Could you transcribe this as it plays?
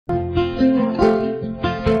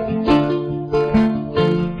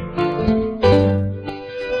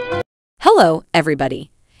Hello, everybody,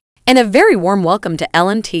 and a very warm welcome to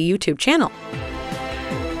LNT YouTube channel.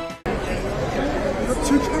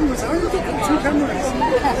 Two cameras. How are you getting two cameras?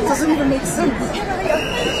 It doesn't even make sense.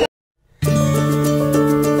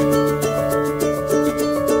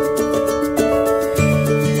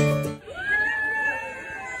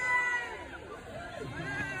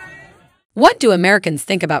 What do Americans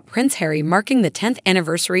think about Prince Harry marking the 10th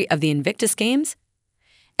anniversary of the Invictus Games?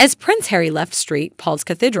 As Prince Harry left St. Paul's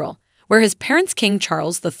Cathedral, where his parents King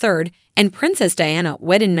Charles III and Princess Diana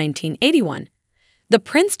wed in 1981, the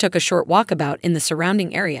prince took a short walkabout in the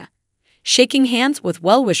surrounding area, shaking hands with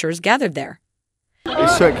well-wishers gathered there. He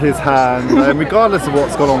shook his hand, and regardless of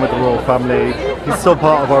what's gone on with the royal family, he's still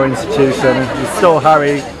part of our institution, he's still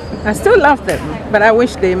Harry. I still love them, but I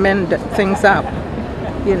wish they mend things up.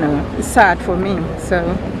 You know, it's sad for me, so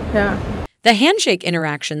yeah. The handshake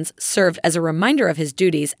interactions served as a reminder of his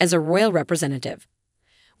duties as a royal representative.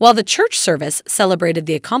 While the church service celebrated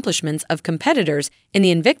the accomplishments of competitors in the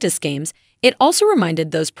Invictus Games, it also reminded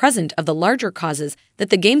those present of the larger causes that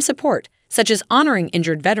the games support, such as honoring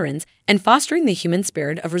injured veterans and fostering the human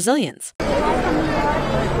spirit of resilience. Are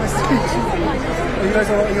you guys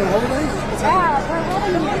on holiday?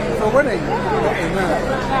 Yeah, for a wedding.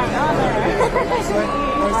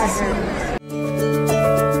 Nice to see you.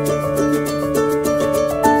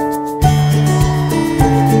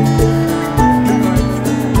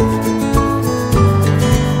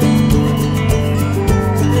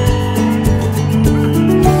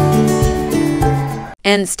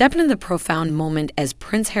 And step into the profound moment as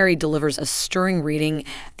Prince Harry delivers a stirring reading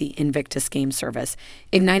at the Invictus Games service,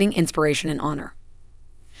 igniting inspiration and honor.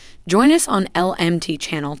 Join us on LMT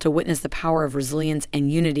channel to witness the power of resilience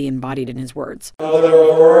and unity embodied in his words. There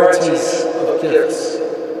are varieties of gifts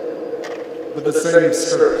with the same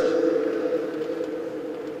spirit,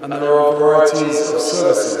 and there are varieties of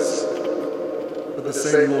services with the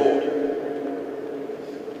same Lord,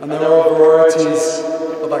 and there are varieties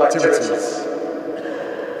of activities,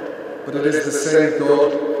 but it is the same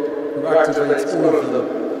God who activates all of them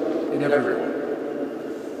in everyone.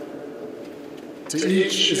 To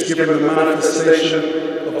each is given the manifestation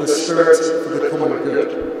of the Spirit for the common good.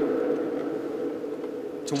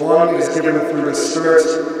 To one is given through the Spirit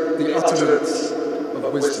the utterance of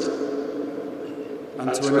wisdom,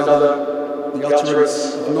 and to another the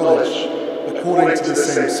utterance of knowledge according to the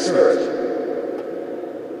same Spirit,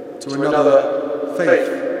 to another faith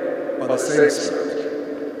by the same Spirit,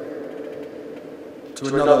 to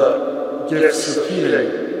another gifts of healing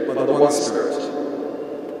by the one Spirit,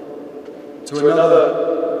 to another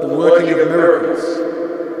the working of miracles,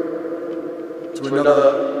 to another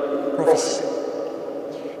prophecy,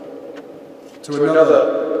 to another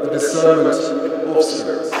the discernment of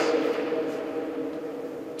spirits,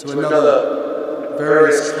 to another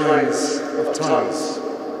various kinds of tongues,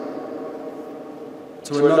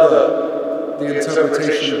 to another the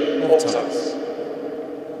interpretation of tongues.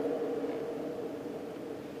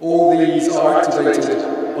 All these are activated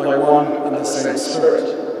by one and the same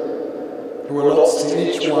Spirit, who allots to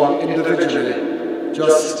each one individually,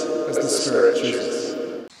 just as the Spirit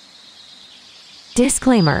chooses.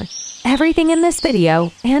 Disclaimer. Everything in this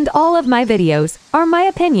video, and all of my videos, are my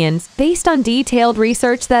opinions based on detailed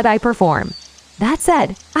research that I perform. That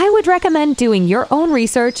said, I would recommend doing your own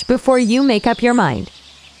research before you make up your mind.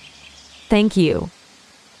 Thank you.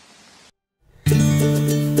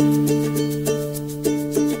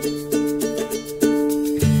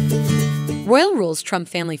 Royal rules trump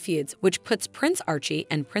family feuds, which puts Prince Archie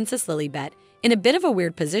and Princess Lilibet in a bit of a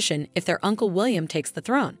weird position if their Uncle William takes the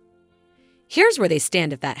throne. Here's where they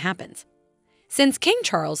stand if that happens. Since King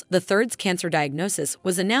Charles III's cancer diagnosis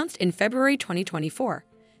was announced in February 2024,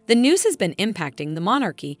 the news has been impacting the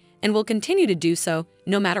monarchy and will continue to do so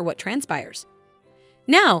no matter what transpires.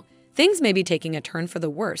 Now, things may be taking a turn for the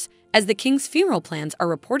worse as the king's funeral plans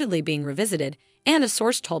are reportedly being revisited, and a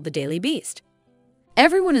source told the Daily Beast.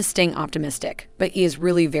 Everyone is staying optimistic, but he is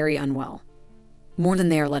really very unwell. More than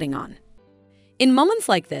they are letting on. In moments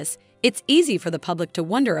like this, it's easy for the public to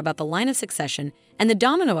wonder about the line of succession and the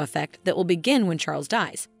domino effect that will begin when Charles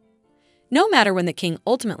dies. No matter when the king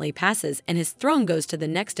ultimately passes and his throne goes to the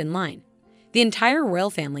next in line, the entire royal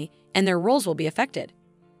family and their roles will be affected.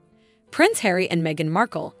 Prince Harry and Meghan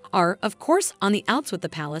Markle are, of course, on the outs with the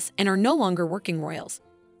palace and are no longer working royals.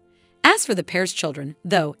 As for the pair's children,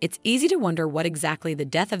 though, it's easy to wonder what exactly the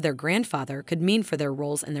death of their grandfather could mean for their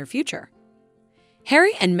roles and their future.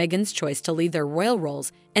 Harry and Meghan's choice to leave their royal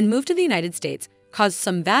roles and move to the United States caused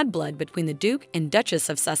some bad blood between the Duke and Duchess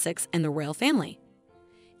of Sussex and the royal family.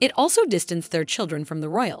 It also distanced their children from the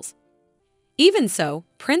royals. Even so,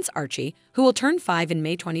 Prince Archie, who will turn 5 in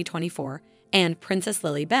May 2024, and Princess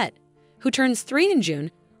Lilibet, who turns 3 in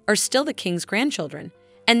June, are still the king's grandchildren,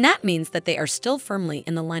 and that means that they are still firmly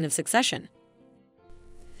in the line of succession.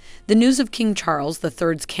 The news of King Charles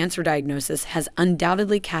III's cancer diagnosis has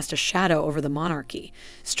undoubtedly cast a shadow over the monarchy,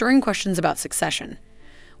 stirring questions about succession.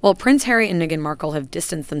 While Prince Harry and Meghan Markle have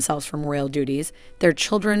distanced themselves from royal duties, their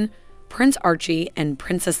children, Prince Archie and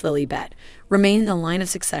Princess Lilibet, remain in the line of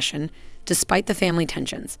succession despite the family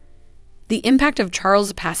tensions. The impact of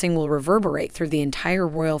Charles' passing will reverberate through the entire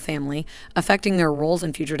royal family, affecting their roles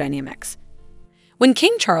and future dynamics. When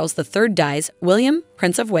King Charles III dies, William,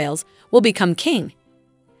 Prince of Wales, will become king.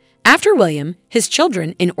 After William, his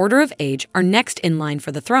children, in order of age, are next in line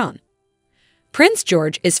for the throne. Prince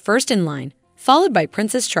George is first in line, followed by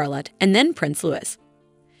Princess Charlotte and then Prince Louis.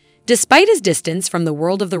 Despite his distance from the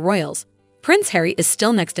world of the royals, Prince Harry is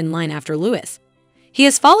still next in line after Louis. He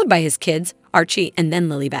is followed by his kids, Archie and then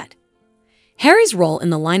Lilibet. Harry's role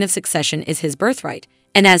in the line of succession is his birthright,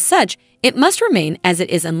 and as such, it must remain as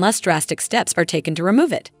it is unless drastic steps are taken to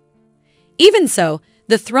remove it. Even so,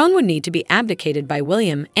 the throne would need to be abdicated by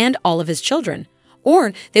William and all of his children,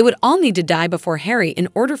 or they would all need to die before Harry in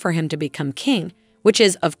order for him to become king, which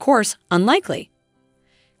is, of course, unlikely.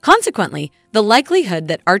 Consequently, the likelihood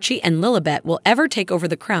that Archie and Lilibet will ever take over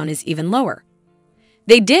the crown is even lower.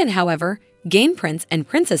 They did, however, gain prince and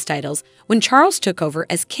princess titles when Charles took over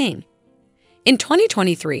as king. In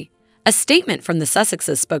 2023, a statement from the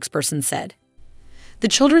Sussex's spokesperson said, "The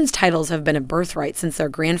children's titles have been a birthright since their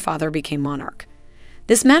grandfather became monarch.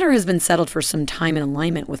 This matter has been settled for some time in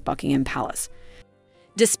alignment with Buckingham Palace."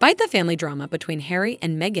 Despite the family drama between Harry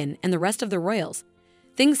and Meghan and the rest of the royals,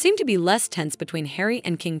 things seem to be less tense between Harry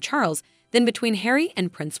and King Charles than between Harry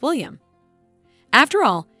and Prince William. After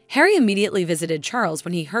all, Harry immediately visited Charles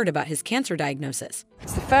when he heard about his cancer diagnosis.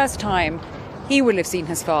 It's the first time he will have seen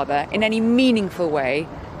his father in any meaningful way,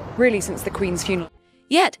 really since the Queen's funeral.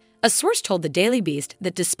 Yet, a source told the Daily Beast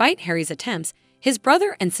that despite Harry's attempts, his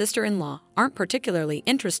brother and sister-in-law aren't particularly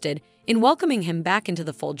interested in welcoming him back into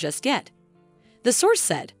the fold just yet. The source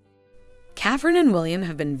said, "Catherine and William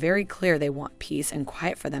have been very clear they want peace and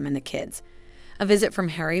quiet for them and the kids. A visit from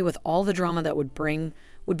Harry with all the drama that would bring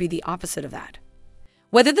would be the opposite of that."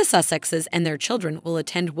 Whether the Sussexes and their children will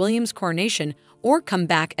attend William's coronation or come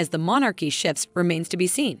back as the monarchy shifts remains to be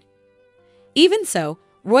seen. Even so,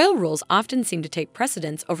 royal rules often seem to take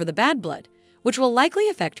precedence over the bad blood, which will likely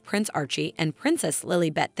affect Prince Archie and Princess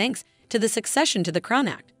Lilibet thanks to the Succession to the Crown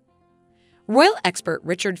Act. Royal expert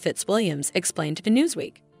Richard Fitzwilliams explained to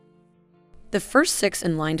Newsweek, "The first 6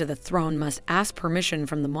 in line to the throne must ask permission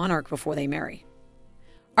from the monarch before they marry.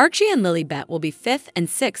 Archie and Lilibet will be 5th and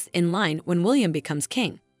 6th in line when William becomes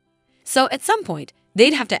king. So at some point,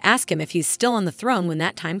 they'd have to ask him if he's still on the throne when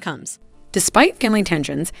that time comes." Despite family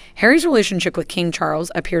tensions, Harry's relationship with King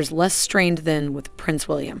Charles appears less strained than with Prince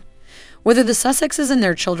William. Whether the Sussexes and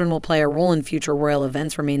their children will play a role in future royal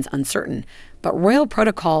events remains uncertain, but royal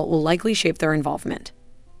protocol will likely shape their involvement.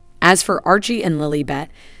 As for Archie and Lilibet,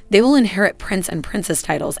 they will inherit prince and princess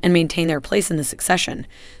titles and maintain their place in the succession,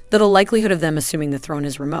 though the likelihood of them assuming the throne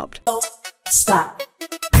is remote. Stop.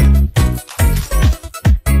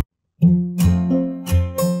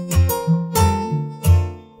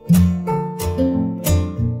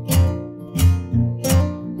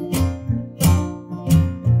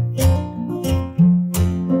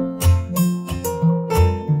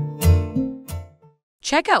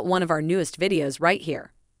 Check out one of our newest videos right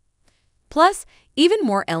here. Plus, even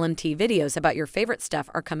more LMT videos about your favorite stuff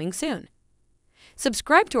are coming soon.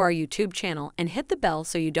 Subscribe to our YouTube channel and hit the bell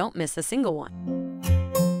so you don't miss a single one.